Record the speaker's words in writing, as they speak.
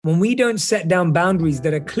When we don't set down boundaries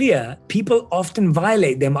that are clear, people often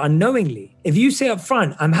violate them unknowingly. If you say up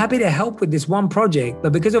front, I'm happy to help with this one project,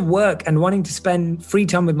 but because of work and wanting to spend free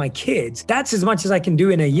time with my kids, that's as much as I can do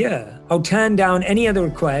in a year. I'll turn down any other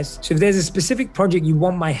requests. So if there's a specific project you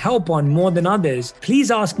want my help on more than others, please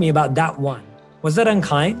ask me about that one. Was that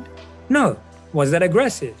unkind? No. Was that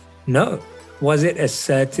aggressive? No. Was it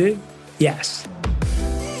assertive? Yes.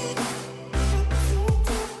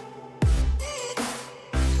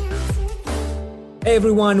 Hey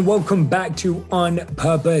everyone, welcome back to On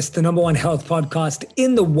Purpose, the number one health podcast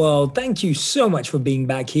in the world. Thank you so much for being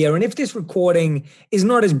back here. And if this recording is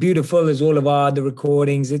not as beautiful as all of our other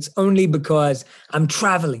recordings, it's only because I'm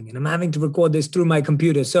traveling and I'm having to record this through my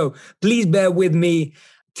computer. So please bear with me.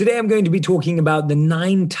 Today I'm going to be talking about the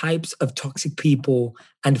 9 types of toxic people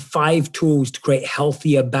and 5 tools to create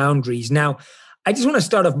healthier boundaries. Now, I just want to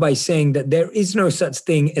start off by saying that there is no such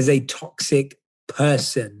thing as a toxic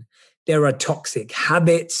person. There are toxic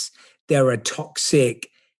habits, there are toxic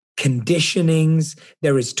conditionings,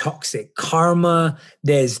 there is toxic karma,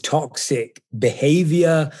 there's toxic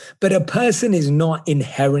behavior, but a person is not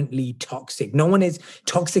inherently toxic. No one is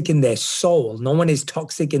toxic in their soul. No one is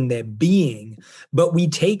toxic in their being, but we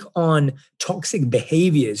take on toxic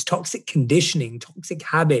behaviors, toxic conditioning, toxic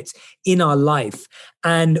habits in our life.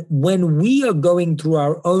 And when we are going through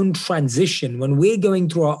our own transition, when we're going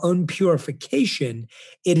through our own purification,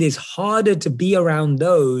 it is harder to be around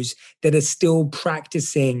those that are still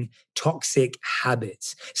practicing toxic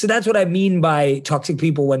habits. So that's what I mean by toxic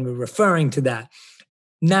people when we're referring to that.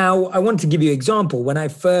 Now, I want to give you an example. When I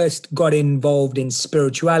first got involved in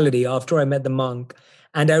spirituality after I met the monk,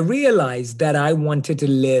 and I realized that I wanted to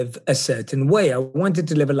live a certain way. I wanted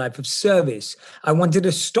to live a life of service. I wanted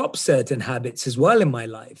to stop certain habits as well in my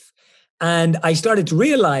life. And I started to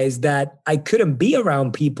realize that I couldn't be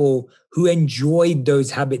around people who enjoyed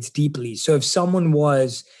those habits deeply. So if someone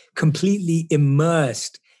was completely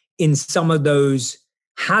immersed in some of those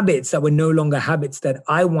habits that were no longer habits that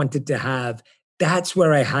I wanted to have, that's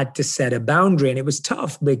where I had to set a boundary. And it was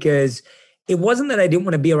tough because it wasn't that I didn't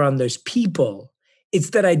want to be around those people.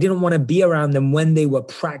 It's that I didn't want to be around them when they were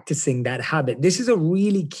practicing that habit. This is a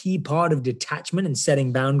really key part of detachment and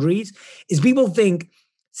setting boundaries, is people think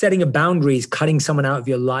setting a boundary is cutting someone out of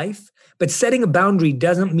your life. But setting a boundary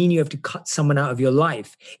doesn't mean you have to cut someone out of your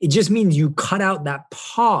life. It just means you cut out that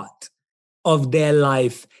part of their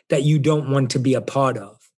life that you don't want to be a part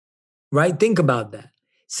of, right? Think about that.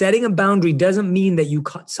 Setting a boundary doesn't mean that you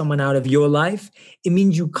cut someone out of your life. It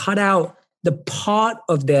means you cut out the part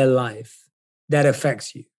of their life that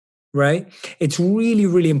affects you, right? It's really,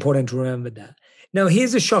 really important to remember that. Now,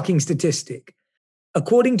 here's a shocking statistic.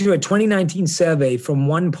 According to a 2019 survey from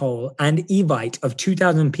OnePoll and Evite of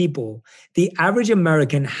 2,000 people, the average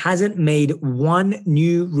American hasn't made one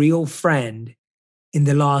new real friend in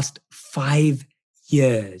the last 5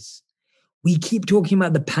 years. We keep talking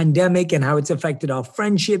about the pandemic and how it's affected our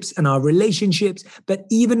friendships and our relationships, but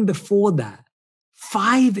even before that,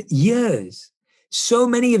 5 years. So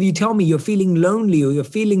many of you tell me you're feeling lonely or you're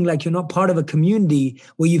feeling like you're not part of a community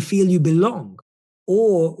where you feel you belong,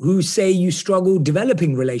 or who say you struggle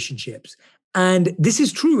developing relationships. And this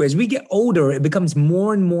is true. As we get older, it becomes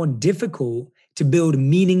more and more difficult to build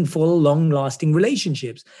meaningful, long-lasting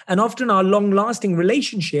relationships. And often our long-lasting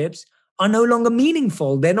relationships are no longer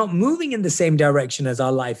meaningful. They're not moving in the same direction as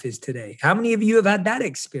our life is today. How many of you have had that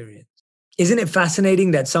experience? Isn't it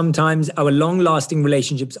fascinating that sometimes our long-lasting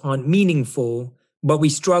relationships aren't meaningful, but we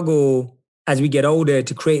struggle as we get older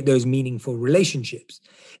to create those meaningful relationships?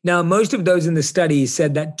 Now, most of those in the study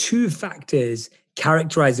said that 2 factors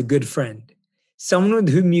characterize a good friend: someone with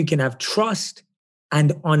whom you can have trust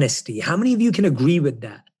and honesty. How many of you can agree with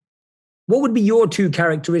that? What would be your 2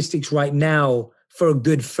 characteristics right now for a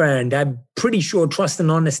good friend? I'm pretty sure trust and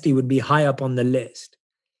honesty would be high up on the list.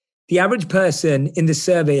 The average person in the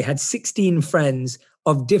survey had 16 friends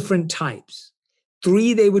of different types.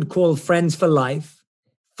 3 they would call friends for life,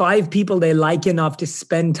 5 people they like enough to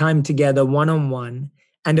spend time together one-on-one,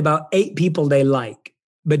 and about 8 people they like,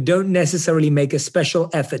 but don't necessarily make a special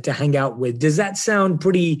effort to hang out with. Does that sound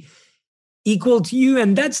pretty equal to you?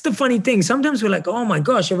 And that's the funny thing. Sometimes we're like, oh my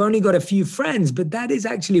gosh, I've only got a few friends, but that is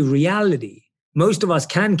actually reality. Most of us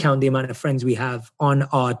can count the amount of friends we have on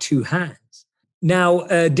our 2 hands. Now,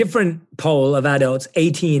 a different poll of adults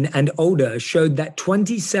 18 and older showed that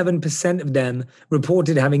 27% of them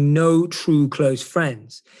reported having no true close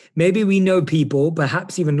friends. Maybe we know people,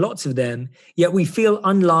 perhaps even lots of them, yet we feel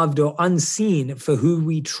unloved or unseen for who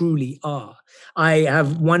we truly are. I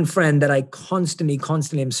have one friend that I constantly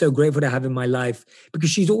am so grateful to have in my life because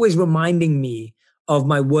she's always reminding me of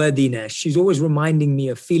my worthiness. She's always reminding me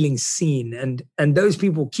of feeling seen. And those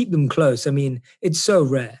people, keep them close. I mean, it's so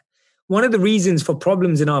rare. One of the reasons for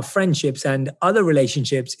problems in our friendships and other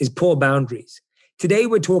relationships is poor boundaries. Today,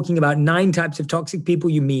 we're talking about 9 types of toxic people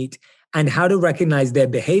you meet and how to recognize their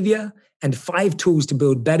behavior, and 5 tools to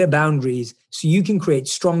build better boundaries so you can create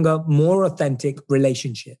stronger, more authentic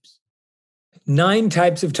relationships. 9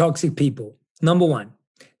 types of toxic people. Number 1,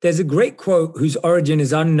 there's a great quote whose origin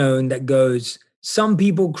is unknown that goes, "Some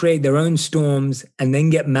people create their own storms and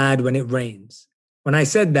then get mad when it rains." When I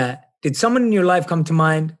said that, did someone in your life come to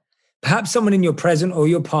mind? Perhaps someone in your present or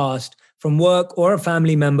your past, from work or a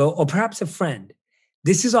family member, or perhaps a friend.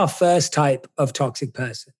 This is our first type of toxic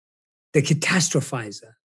person, the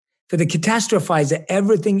catastrophizer. For the catastrophizer,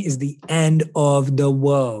 everything is the end of the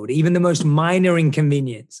world, even the most minor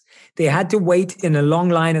inconvenience. They had to wait in a long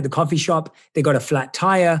line at the coffee shop, they got a flat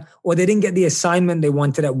tire, or they didn't get the assignment they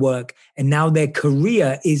wanted at work, and now their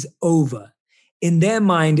career is over. In their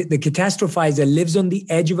mind, the catastrophizer lives on the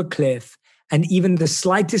edge of a cliff, and even the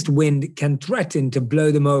slightest wind can threaten to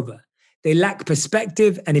blow them over. They lack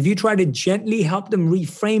perspective, and if you try to gently help them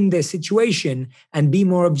reframe their situation and be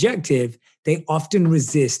more objective, they often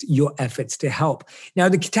resist your efforts to help. Now,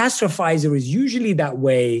 the catastrophizer is usually that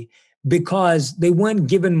way because they weren't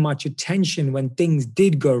given much attention when things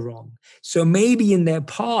did go wrong. So maybe in their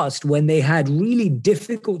past, when they had really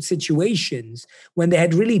difficult situations, when they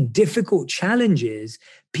had really difficult challenges,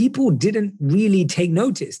 people didn't really take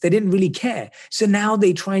notice. They didn't really care. So now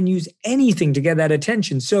they try and use anything to get that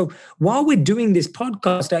attention. So while we're doing this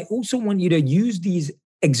podcast, I also want you to use these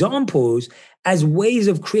examples as ways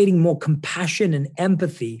of creating more compassion and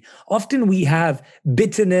empathy. Often we have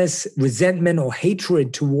bitterness, resentment, or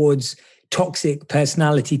hatred towards toxic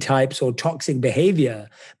personality types or toxic behavior.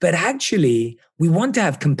 But actually, we want to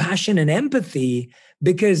have compassion and empathy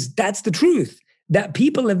because that's the truth, that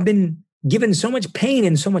people have been given so much pain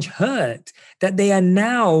and so much hurt that they are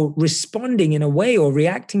now responding in a way or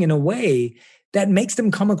reacting in a way that makes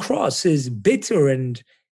them come across as bitter and,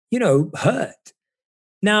 hurt.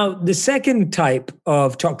 Now, the second type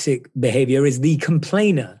of toxic behavior is the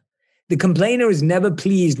complainer. The complainer is never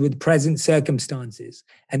pleased with present circumstances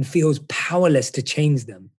and feels powerless to change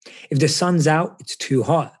them. If the sun's out, it's too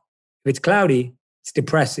hot. If it's cloudy, it's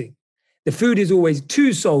depressing. The food is always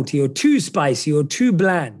too salty or too spicy or too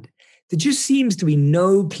bland. There just seems to be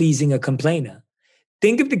no pleasing a complainer.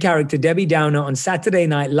 Think of the character Debbie Downer on Saturday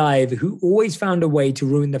Night Live, who always found a way to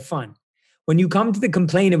ruin the fun. When you come to the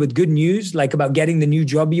complainer with good news, like about getting the new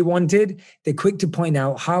job you wanted, they're quick to point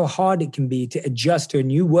out how hard it can be to adjust to a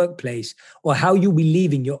new workplace or how you'll be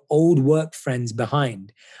leaving your old work friends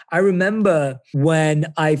behind. I remember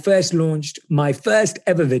when I first launched my first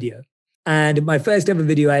ever video, and my first ever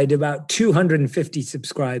video, I had about 250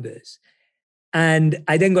 subscribers. And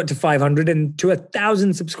I then got to 500 and to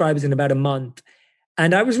 1,000 subscribers in about a month.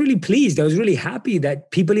 And I was really pleased. I was really happy that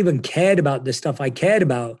people even cared about the stuff I cared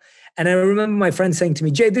about. And I remember my friend saying to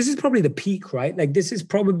me, "Jay, this is probably the peak, right? Like this is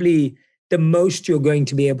probably the most you're going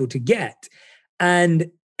to be able to get." And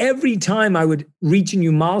every time I would reach a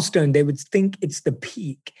new milestone, they would think it's the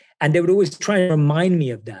peak. And they would always try and remind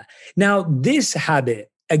me of that. Now, this habit,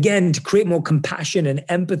 again, to create more compassion and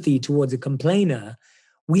empathy towards a complainer,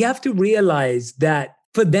 we have to realize that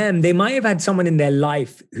for them, they might have had someone in their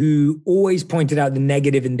life who always pointed out the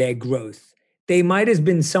negative in their growth. They might have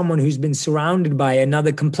been someone who's been surrounded by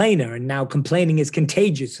another complainer, and now complaining is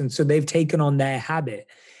contagious. And so they've taken on their habit.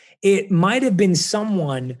 It might have been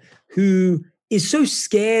someone who is so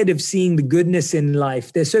scared of seeing the goodness in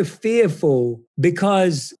life. They're so fearful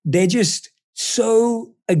because they're just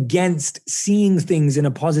so against seeing things in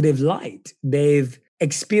a positive light. They've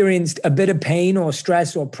experienced a bit of pain or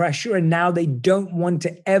stress or pressure, and now they don't want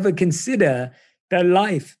to ever consider that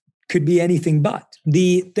life could be anything but.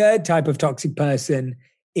 The third type of toxic person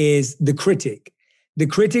is the critic. The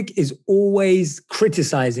critic is always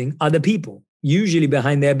criticizing other people, usually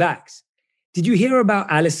behind their backs. Did you hear about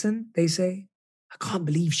Allison? They say, "I can't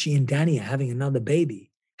believe she and Danny are having another baby.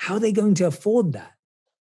 How are they going to afford that?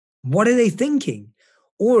 What are they thinking?"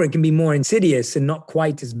 Or it can be more insidious and not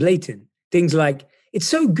quite as blatant. Things like, "It's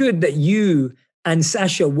so good that you and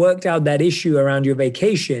Sasha worked out that issue around your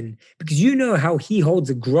vacation because you know how he holds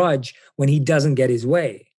a grudge when he doesn't get his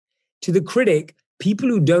way." To the critic, people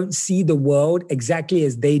who don't see the world exactly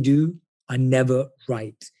as they do are never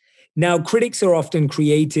right. Now, critics are often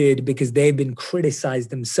created because they've been criticized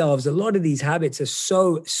themselves. A lot of these habits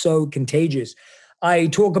are so contagious. I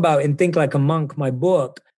talk about in Think Like a Monk, my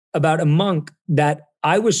book, about a monk that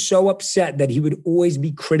I was so upset that he would always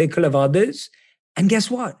be critical of others. And guess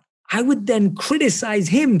what? I would then criticize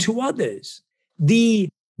him to others. The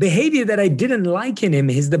behavior that I didn't like in him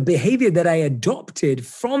is the behavior that I adopted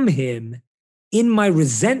from him in my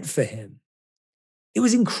resent for him. It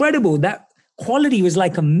was incredible. That quality was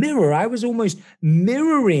like a mirror. I was almost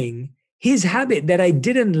mirroring his habit that I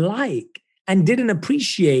didn't like and didn't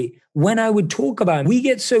appreciate when I would talk about it. We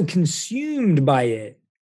get so consumed by it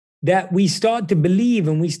that we start to believe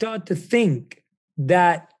and we start to think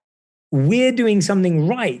that we're doing something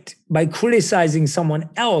right by criticizing someone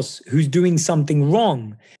else who's doing something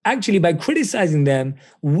wrong. Actually, by criticizing them,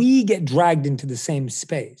 we get dragged into the same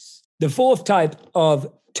space. The fourth type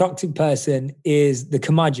of toxic person is the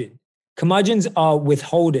curmudgeon. Curmudgeons are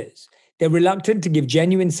withholders. They're reluctant to give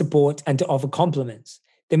genuine support and to offer compliments.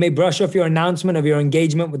 They may brush off your announcement of your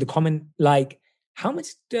engagement with a comment like, how much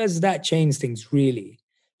does that change things really?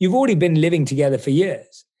 You've already been living together for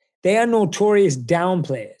years. They are notorious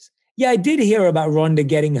downplayers. Yeah, I did hear about Rhonda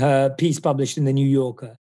getting her piece published in the New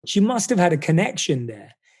Yorker. She must have had a connection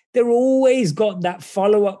there. They've always got that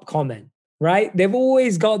follow-up comment, right? They've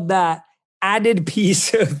always got that added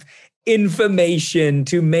piece of information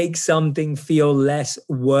to make something feel less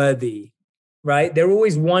worthy, right? They're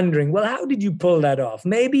always wondering, well, how did you pull that off?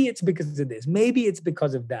 Maybe it's because of this. Maybe it's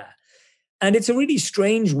because of that. And it's a really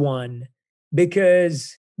strange one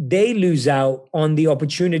because they lose out on the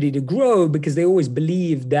opportunity to grow because they always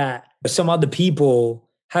believe that some other people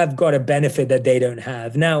have got a benefit that they don't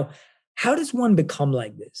have. Now, how does one become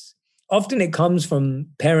like this? Often it comes from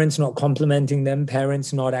parents not complimenting them,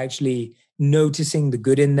 parents not actually noticing the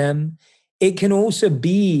good in them. It can also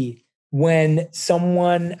be when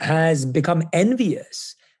someone has become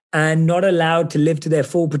envious and not allowed to live to their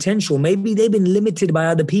full potential. Maybe they've been limited by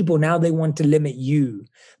other people. Now they want to limit you.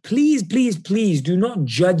 Please, please, please do not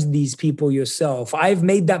judge these people yourself. I've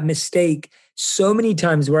made that mistake so many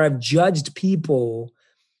times where I've judged people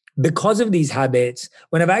because of these habits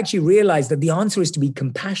when I've actually realized that the answer is to be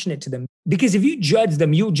compassionate to them. Because if you judge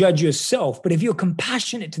them, you'll judge yourself. But if you're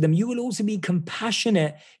compassionate to them, you will also be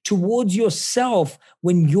compassionate towards yourself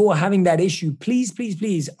when you're having that issue. Please, please,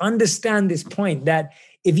 please understand this point that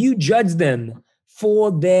if you judge them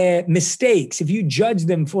for their mistakes, if you judge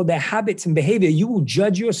them for their habits and behavior, you will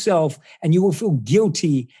judge yourself and you will feel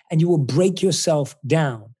guilty and you will break yourself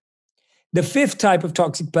down. The fifth type of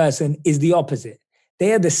toxic person is the opposite.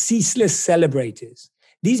 They are the ceaseless celebrators.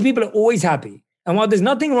 These people are always happy. And while there's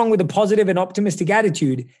nothing wrong with a positive and optimistic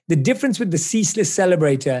attitude, the difference with the ceaseless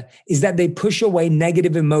celebrator is that they push away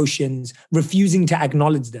negative emotions, refusing to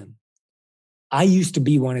acknowledge them. I used to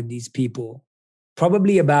be one of these people.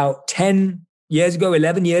 Probably about 10 years ago,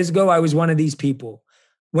 11 years ago, I was one of these people.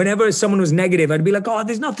 Whenever someone was negative, I'd be like, oh,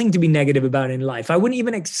 there's nothing to be negative about in life. I wouldn't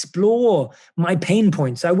even explore my pain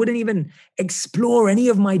points. I wouldn't even explore any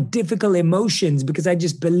of my difficult emotions because I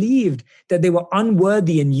just believed that they were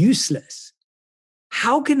unworthy and useless.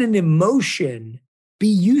 How can an emotion be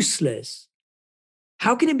useless?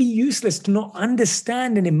 How can it be useless to not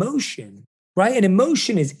understand an emotion, right? An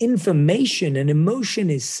emotion is information. An emotion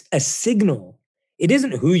is a signal. It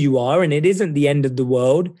isn't who you are and it isn't the end of the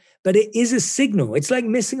world, but it is a signal. It's like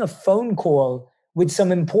missing a phone call with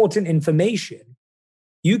some important information.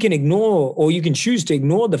 You can ignore or you can choose to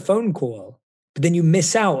ignore the phone call, but then you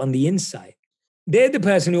miss out on the insight. They're the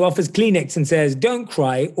person who offers Kleenex and says, don't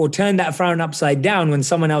cry, or turn that frown upside down when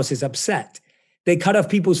someone else is upset. They cut off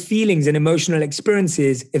people's feelings and emotional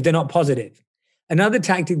experiences if they're not positive. Another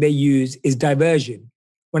tactic they use is diversion.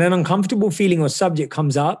 When an uncomfortable feeling or subject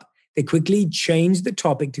comes up, they quickly change the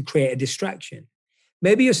topic to create a distraction.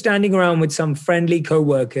 Maybe you're standing around with some friendly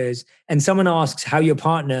coworkers and someone asks how your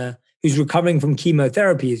partner who's recovering from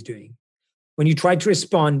chemotherapy is doing. When you try to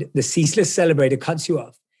respond, the ceaseless celebrator cuts you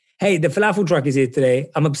off. Hey, the falafel truck is here today.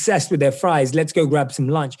 I'm obsessed with their fries. Let's go grab some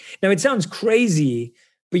lunch. Now, it sounds crazy,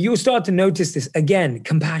 but you'll start to notice this again,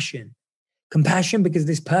 compassion. Compassion because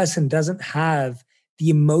this person doesn't have the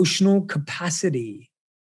emotional capacity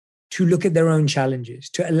to look at their own challenges,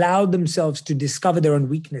 to allow themselves to discover their own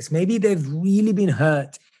weakness. Maybe they've really been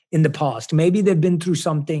hurt in the past. Maybe they've been through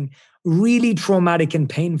something really traumatic and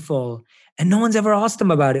painful, and no one's ever asked them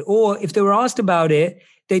about it. Or if they were asked about it,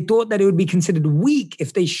 they thought that it would be considered weak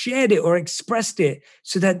if they shared it or expressed it,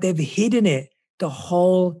 so that they've hidden it the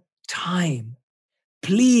whole time.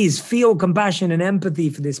 Please feel compassion and empathy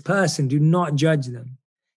for this person. Do not judge them.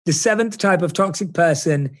 The seventh type of toxic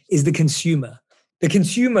person is the consumer. The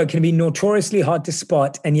consumer can be notoriously hard to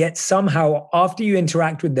spot, and yet somehow after you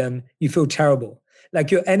interact with them, you feel terrible,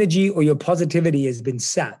 like your energy or your positivity has been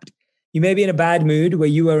sapped. You may be in a bad mood where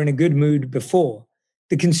you were in a good mood before.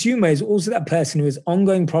 The consumer is also that person who has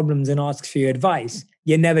ongoing problems and asks for your advice,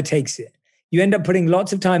 yet never takes it. You end up putting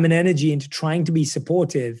lots of time and energy into trying to be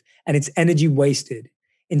supportive, and it's energy wasted.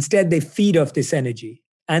 Instead, they feed off this energy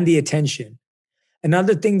and the attention.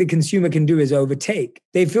 Another thing the consumer can do is overtake.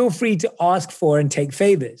 They feel free to ask for and take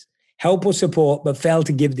favors, help or support, but fail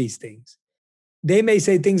to give these things. They may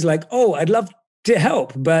say things like, oh, I'd love to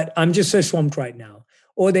help, but I'm just so swamped right now.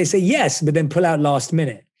 Or they say yes, but then pull out last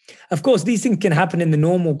minute. Of course, these things can happen in the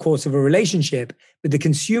normal course of a relationship, but the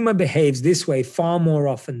consumer behaves this way far more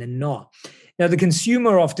often than not. Now, the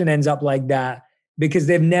consumer often ends up like that because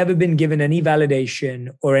they've never been given any validation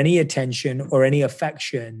or any attention or any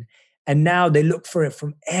affection. And now they look for it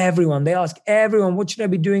from everyone. They ask everyone, what should I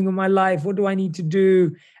be doing with my life? What do I need to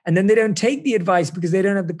do? And then they don't take the advice because they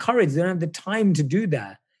don't have the courage. They don't have the time to do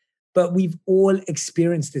that. But we've all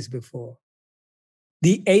experienced this before.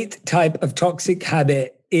 The 8th type of toxic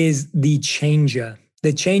habit is the changer.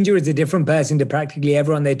 The changer is a different person to practically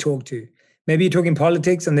everyone they talk to. Maybe you're talking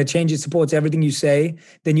politics and the changer supports everything you say.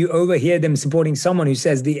 Then you overhear them supporting someone who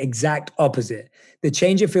says the exact opposite. The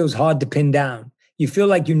changer feels hard to pin down. You feel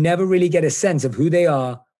like you never really get a sense of who they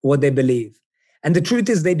are or what they believe. And the truth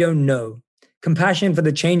is they don't know. Compassion for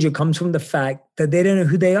the changer comes from the fact that they don't know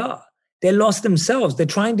who they are. They're lost themselves. They're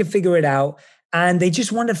trying to figure it out. And they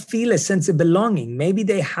just want to feel a sense of belonging. Maybe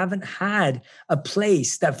they haven't had a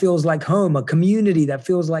place that feels like home, a community that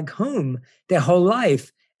feels like home their whole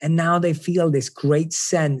life. And now they feel this great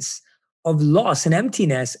sense of loss and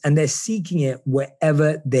emptiness, and they're seeking it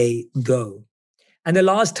wherever they go. And the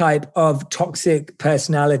last type of toxic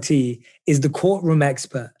personality is the courtroom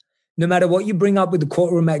expert. No matter what you bring up with the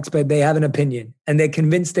courtroom expert, they have an opinion and they're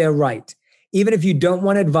convinced they're right. Even if you don't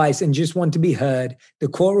want advice and just want to be heard, the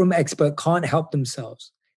courtroom expert can't help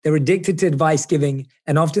themselves. They're addicted to advice giving,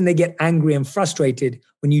 and often they get angry and frustrated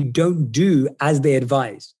when you don't do as they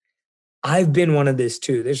advise. I've been one of this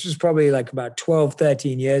too. This was probably like about 12,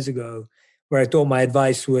 13 years ago, where I thought my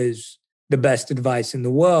advice was the best advice in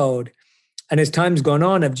the world. And as time's gone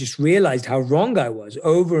on, I've just realized how wrong I was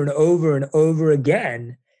over and over and over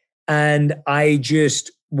again. And I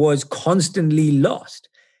just was constantly lost.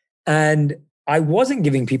 And I wasn't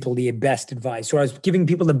giving people the best advice, or I was giving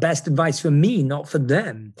people the best advice for me, not for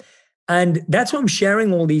them. And that's why I'm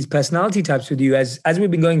sharing all these personality types with you as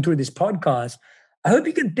we've been going through this podcast. I hope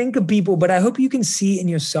you can think of people, but I hope you can see it in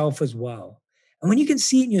yourself as well. And when you can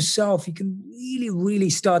see it in yourself, you can really,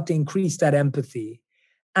 really start to increase that empathy.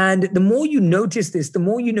 And the more you notice this, the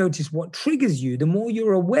more you notice what triggers you, the more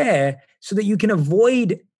you're aware, so that you can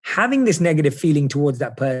avoid having this negative feeling towards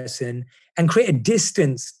that person and create a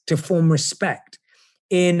distance to form respect.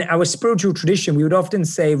 In our spiritual tradition, we would often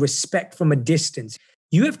say respect from a distance.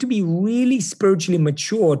 You have to be really spiritually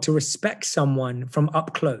mature to respect someone from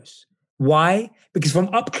up close. Why? Because from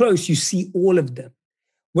up close, you see all of them.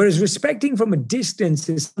 Whereas respecting from a distance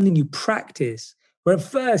is something you practice, where at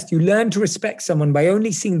first you learn to respect someone by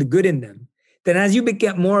only seeing the good in them. Then as you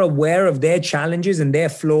get more aware of their challenges and their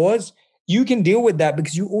flaws, you can deal with that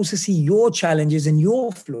because you also see your challenges and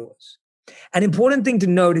your flaws. An important thing to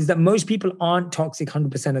note is that most people aren't toxic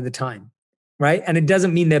 100% of the time, right? And it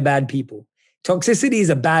doesn't mean they're bad people. Toxicity is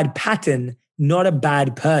a bad pattern, not a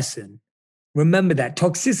bad person. Remember that.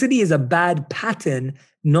 Toxicity is a bad pattern,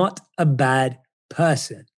 not a bad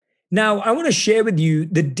person. Now, I want to share with you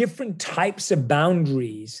the different types of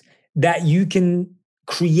boundaries that you can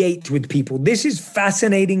create with people. This is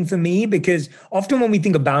fascinating for me because often when we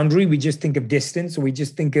think of boundary, we just think of distance, or we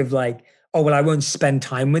just think of like, oh, well, I won't spend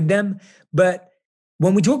time with them. But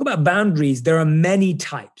when we talk about boundaries, there are many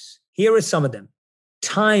types. Here are some of them.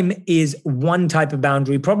 Time is one type of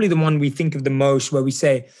boundary, probably the one we think of the most, where we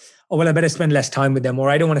say, oh, well, I better spend less time with them, or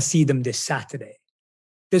I don't want to see them this Saturday.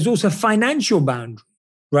 There's also financial boundary,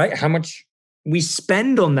 right? How much we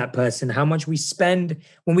spend on that person, how much we spend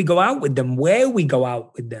when we go out with them, where we go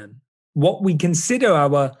out with them, what we consider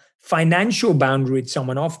our financial boundary with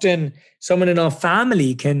someone. Often someone in our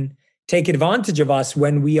family can take advantage of us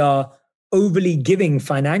when we are overly giving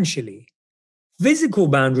financially. Physical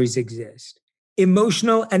boundaries exist.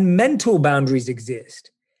 Emotional and mental boundaries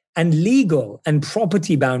exist. And legal and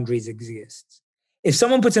property boundaries exist. If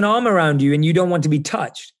someone puts an arm around you and you don't want to be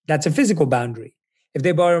touched, that's a physical boundary. If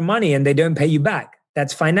they borrow money and they don't pay you back,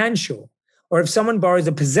 that's financial. Or if someone borrows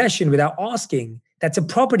a possession without asking, that's a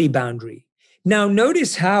property boundary. Now,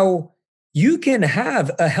 notice how you can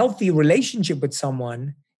have a healthy relationship with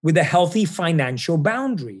someone with a healthy financial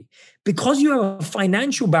boundary. Because you have a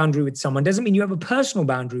financial boundary with someone doesn't mean you have a personal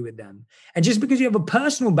boundary with them. And just because you have a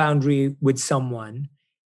personal boundary with someone,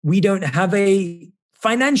 we don't have a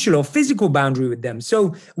financial or physical boundary with them.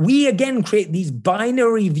 So we again create these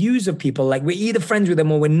binary views of people, like we're either friends with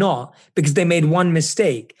them or we're not because they made one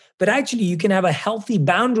mistake. But actually, you can have a healthy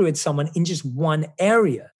boundary with someone in just one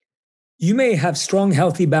area. You may have strong,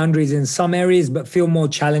 healthy boundaries in some areas, but feel more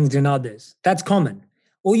challenged in others. That's common.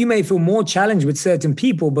 Or you may feel more challenged with certain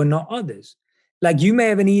people, but not others. Like you may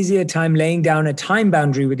have an easier time laying down a time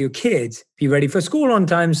boundary with your kids. Be ready for school on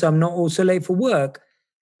time, so I'm not also late for work.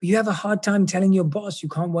 But you have a hard time telling your boss you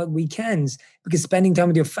can't work weekends because spending time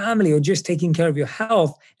with your family or just taking care of your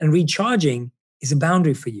health and recharging is a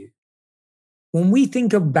boundary for you. When we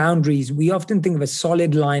think of boundaries, we often think of a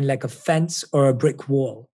solid line like a fence or a brick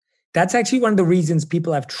wall. That's actually one of the reasons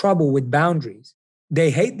people have trouble with boundaries. They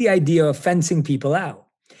hate the idea of fencing people out,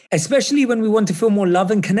 especially when we want to feel more love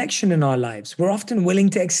and connection in our lives. We're often willing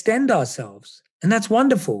to extend ourselves, and that's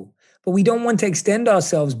wonderful. But we don't want to extend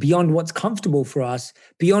ourselves beyond what's comfortable for us,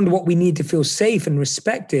 beyond what we need to feel safe and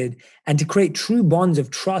respected, and to create true bonds of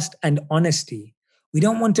trust and honesty. We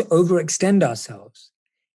don't want to overextend ourselves.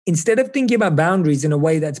 Instead of thinking about boundaries in a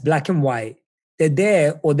way that's black and white, they're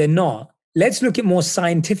there or they're not, let's look at more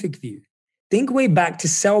scientific view. Think way back to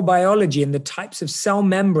cell biology and the types of cell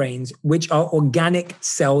membranes, which are organic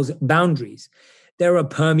cells' boundaries. There are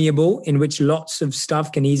permeable, in which lots of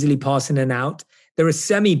stuff can easily pass in and out. There are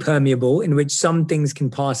semi-permeable, in which some things can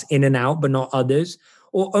pass in and out, but not others,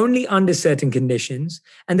 or only under certain conditions.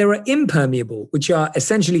 And there are impermeable, which are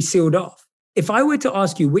essentially sealed off. If I were to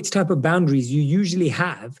ask you which type of boundaries you usually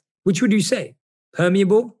have, which would you say?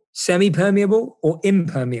 Permeable, semi-permeable, or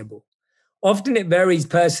impermeable? Often it varies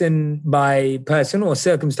person by person or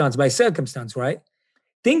circumstance by circumstance, right?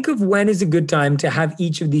 Think of when is a good time to have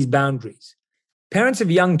each of these boundaries. Parents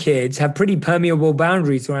of young kids have pretty permeable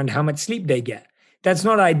boundaries around how much sleep they get. That's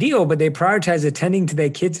not ideal, but they prioritize attending to their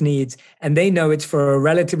kids' needs and they know it's for a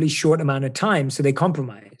relatively short amount of time, so they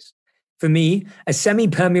compromise. For me, a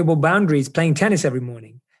semi-permeable boundary is playing tennis every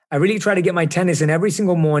morning. I really try to get my tennis in every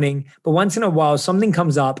single morning, but once in a while, something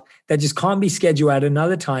comes up that just can't be scheduled at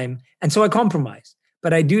another time, and so I compromise.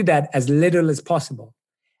 But I do that as little as possible.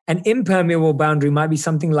 An impermeable boundary might be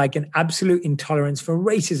something like an absolute intolerance for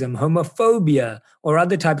racism, homophobia, or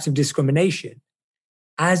other types of discrimination.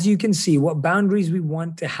 As you can see, what boundaries we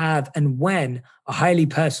want to have and when are highly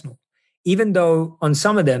personal, even though on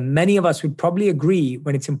some of them, many of us would probably agree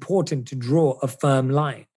when it's important to draw a firm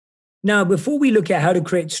line. Now, before we look at how to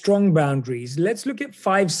create strong boundaries, let's look at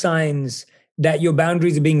 5 signs that your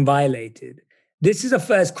boundaries are being violated. This is a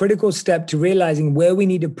first critical step to realizing where we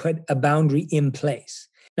need to put a boundary in place.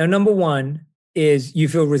 Now, number 1 is you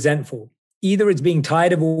feel resentful. Either it's being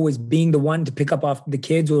tired of always being the one to pick up after the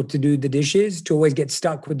kids or to do the dishes, to always get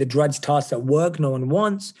stuck with the drudge tasks at work no one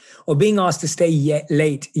wants, or being asked to stay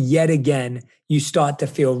late yet again, you start to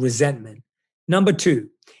feel resentment. Number 2,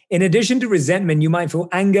 in addition to resentment, you might feel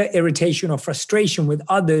anger, irritation, or frustration with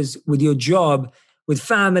others, with your job, with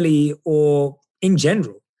family, or in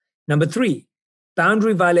general. Number 3,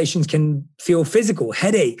 boundary violations can feel physical,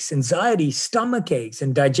 headaches, anxiety, stomach aches,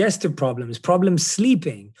 and digestive problems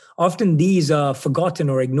sleeping. Often these are forgotten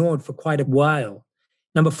or ignored for quite a while.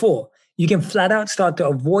 Number 4, you can flat out start to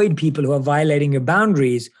avoid people who are violating your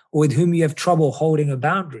boundaries or with whom you have trouble holding a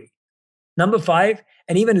boundary. Number 5,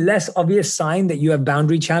 an even less obvious sign that you have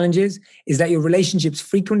boundary challenges is that your relationships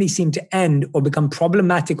frequently seem to end or become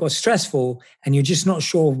problematic or stressful, and you're just not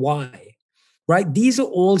sure why. Right? These are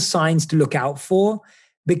all signs to look out for,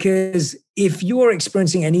 because if you're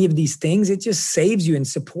experiencing any of these things, it just saves you and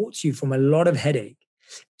supports you from a lot of headache.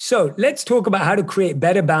 So let's talk about how to create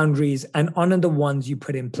better boundaries and honor the ones you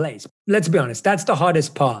put in place. Let's be honest, that's the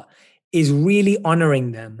hardest part, is really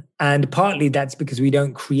honoring them. And partly that's because we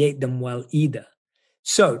don't create them well either.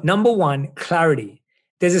 So number 1, clarity.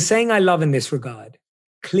 There's a saying I love in this regard.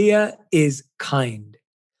 Clear is kind.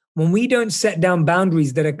 When we don't set down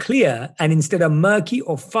boundaries that are clear and instead are murky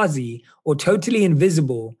or fuzzy or totally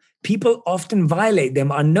invisible, people often violate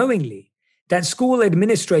them unknowingly. That school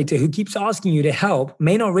administrator who keeps asking you to help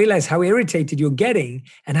may not realize how irritated you're getting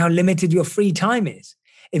and how limited your free time is.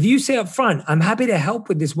 If you say up front, I'm happy to help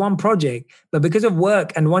with this one project, but because of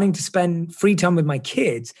work and wanting to spend free time with my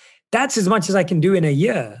kids, that's as much as I can do in a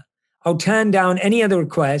year. I'll turn down any other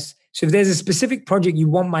requests. So if there's a specific project you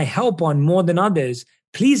want my help on more than others,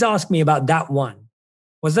 please ask me about that one.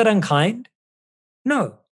 Was that unkind?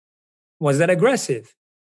 No. Was that aggressive?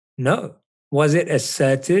 No. Was it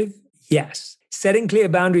assertive? Yes. Setting clear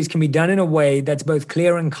boundaries can be done in a way that's both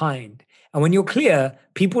clear and kind. And when you're clear,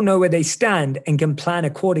 people know where they stand and can plan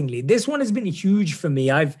accordingly. This one has been huge for me.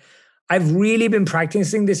 I've I've really been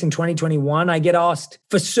practicing this in 2021. I get asked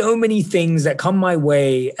for so many things that come my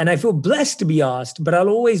way, and I feel blessed to be asked, but I'll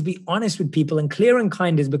always be honest with people, and clear and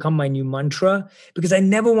kind has become my new mantra because I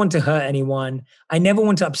never want to hurt anyone. I never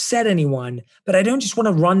want to upset anyone, but I don't just want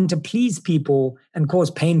to run to please people and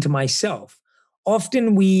cause pain to myself.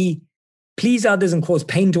 Often we please others and cause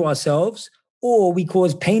pain to ourselves, or we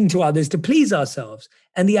cause pain to others to please ourselves.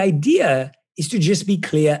 And the idea is to just be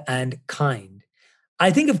clear and kind. I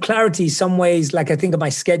think of clarity some ways like I think of my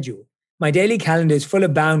schedule. My daily calendar is full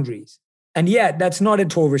of boundaries, and yet that's not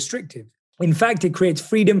at all restrictive. In fact, it creates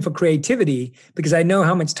freedom for creativity because I know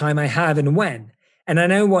how much time I have and when, and I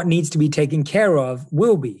know what needs to be taken care of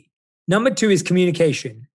will be. Number 2 is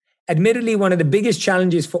communication. Admittedly, one of the biggest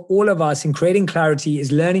challenges for all of us in creating clarity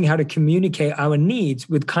is learning how to communicate our needs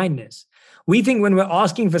with kindness. We think when we're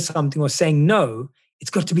asking for something or saying no, it's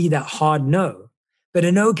got to be that hard no. But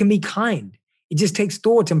a no can be kind. It just takes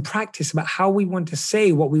thought and practice about how we want to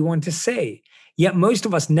say what we want to say. Yet most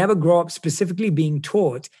of us never grow up specifically being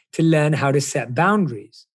taught to learn how to set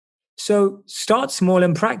boundaries. So start small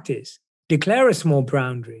and practice. Declare a small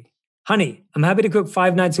boundary. Honey, I'm happy to cook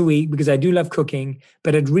 5 nights a week because I do love cooking,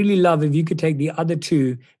 but I'd really love if you could take the other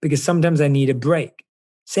 2 because sometimes I need a break.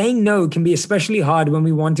 Saying no can be especially hard when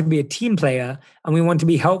we want to be a team player and we want to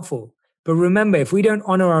be helpful. But remember, if we don't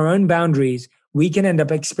honor our own boundaries, we can end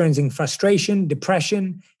up experiencing frustration,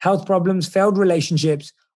 depression, health problems, failed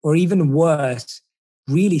relationships, or even worse,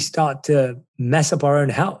 really start to mess up our own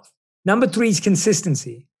health. Number 3 is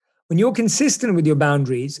consistency. When you're consistent with your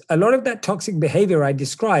boundaries, a lot of that toxic behavior I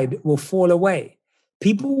described will fall away.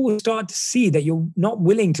 People will start to see that you're not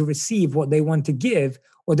willing to receive what they want to give,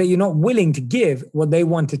 or that you're not willing to give what they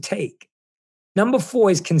want to take. Number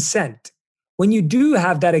 4 is consent. When you do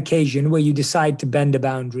have that occasion where you decide to bend a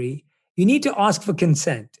boundary, you need to ask for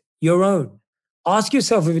consent, your own. Ask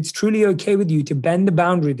yourself if it's truly okay with you to bend the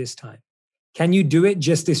boundary this time. Can you do it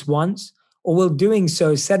just this once? Or will doing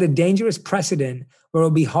so set a dangerous precedent where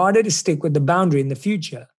it'll be harder to stick with the boundary in the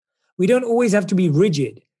future? We don't always have to be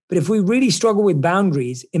rigid, but if we really struggle with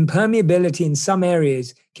boundaries, impermeability in some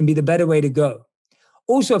areas can be the better way to go.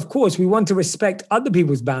 Also, of course, we want to respect other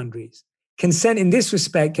people's boundaries. Consent in this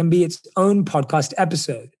respect can be its own podcast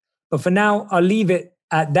episode. But for now, I'll leave it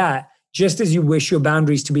at that. Just as you wish your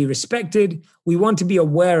boundaries to be respected, we want to be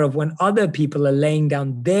aware of when other people are laying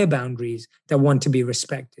down their boundaries that want to be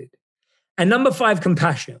respected. And number 5,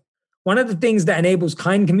 compassion. One of the things that enables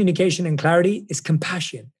kind communication and clarity is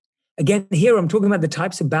compassion. Again, here I'm talking about the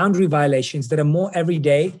types of boundary violations that are more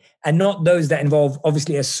everyday and not those that involve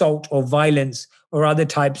obviously assault or violence or other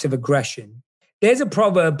types of aggression. There's a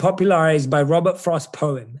proverb popularized by Robert Frost's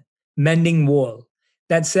poem, Mending Wall,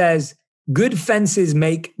 that says, "Good fences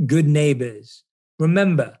make good neighbors."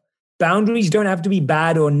 Remember, boundaries don't have to be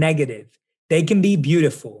bad or negative. They can be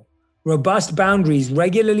beautiful. Robust boundaries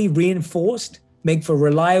regularly reinforced make for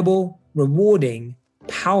reliable, rewarding,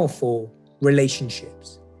 powerful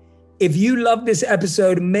relationships. If you love this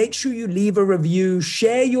episode, make sure you leave a review,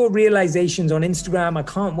 share your realizations on Instagram. I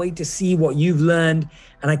can't wait to see what you've learned,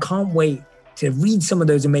 and I can't wait to read some of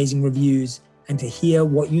those amazing reviews and to hear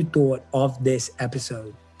what you thought of this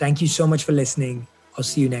episode. Thank you so much for listening. I'll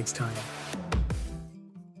see you next time.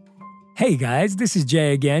 Hey guys, this is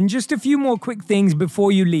Jay again. Just a few more quick things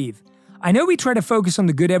before you leave. I know we try to focus on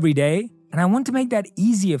the good every day, and I want to make that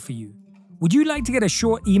easier for you. Would you like to get a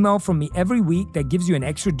short email from me every week that gives you an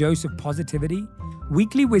extra dose of positivity?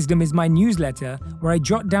 Weekly Wisdom is my newsletter where I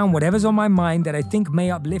jot down whatever's on my mind that I think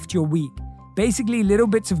may uplift your week. Basically, little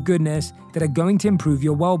bits of goodness that are going to improve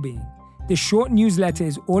your well-being. This short newsletter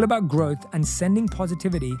is all about growth and sending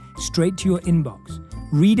positivity straight to your inbox.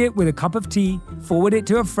 Read it with a cup of tea, forward it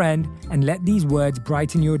to a friend, and let these words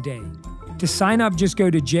brighten your day. To sign up, just go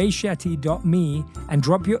to jayshetty.me and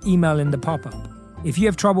drop your email in the pop-up. If you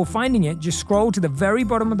have trouble finding it, just scroll to the very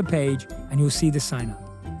bottom of the page and you'll see the sign up.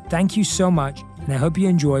 Thank you so much, and I hope you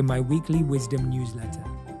enjoy my weekly wisdom newsletter.